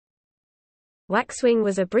Waxwing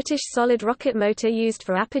was a British solid rocket motor used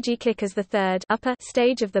for apogee kick as the third upper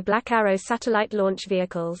stage of the Black Arrow satellite launch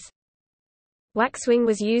vehicles. Waxwing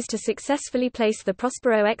was used to successfully place the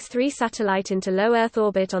Prospero X-3 satellite into low Earth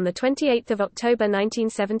orbit on 28 October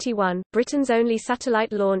 1971, Britain's only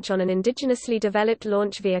satellite launch on an indigenously developed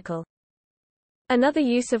launch vehicle. Another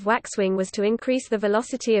use of Waxwing was to increase the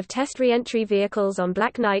velocity of test re-entry vehicles on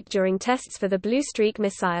Black Knight during tests for the Blue Streak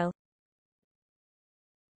missile.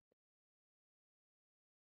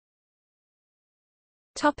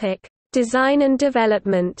 Design and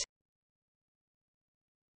development.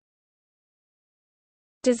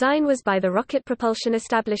 Design was by the Rocket Propulsion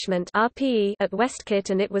Establishment (RPE) at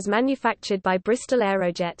Westcott, and it was manufactured by Bristol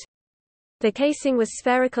Aerojet. The casing was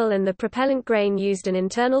spherical and the propellant grain used an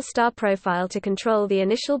internal star profile to control the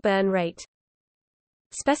initial burn rate.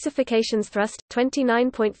 Specifications: thrust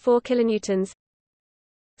 29.4 kilonewtons,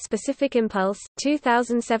 specific impulse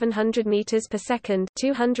 2700 meters per second,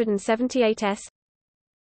 278 s,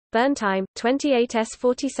 burn time 28 s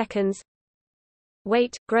 40 seconds,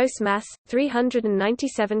 weight, gross mass,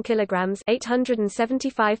 397 kilograms,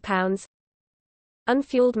 875 pounds,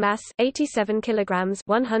 unfueled mass, 87 kilograms,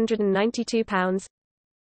 192 pounds,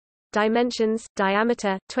 dimensions,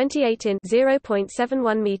 diameter, 28 in,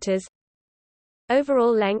 0.71 meters,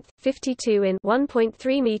 overall length, 52 in,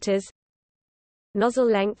 1.3 meters, nozzle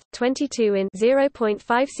length, 22 in,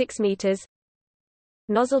 0.56 meters,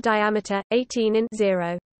 nozzle diameter, 18 in,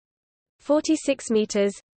 0.46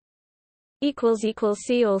 meters.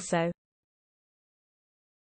 See also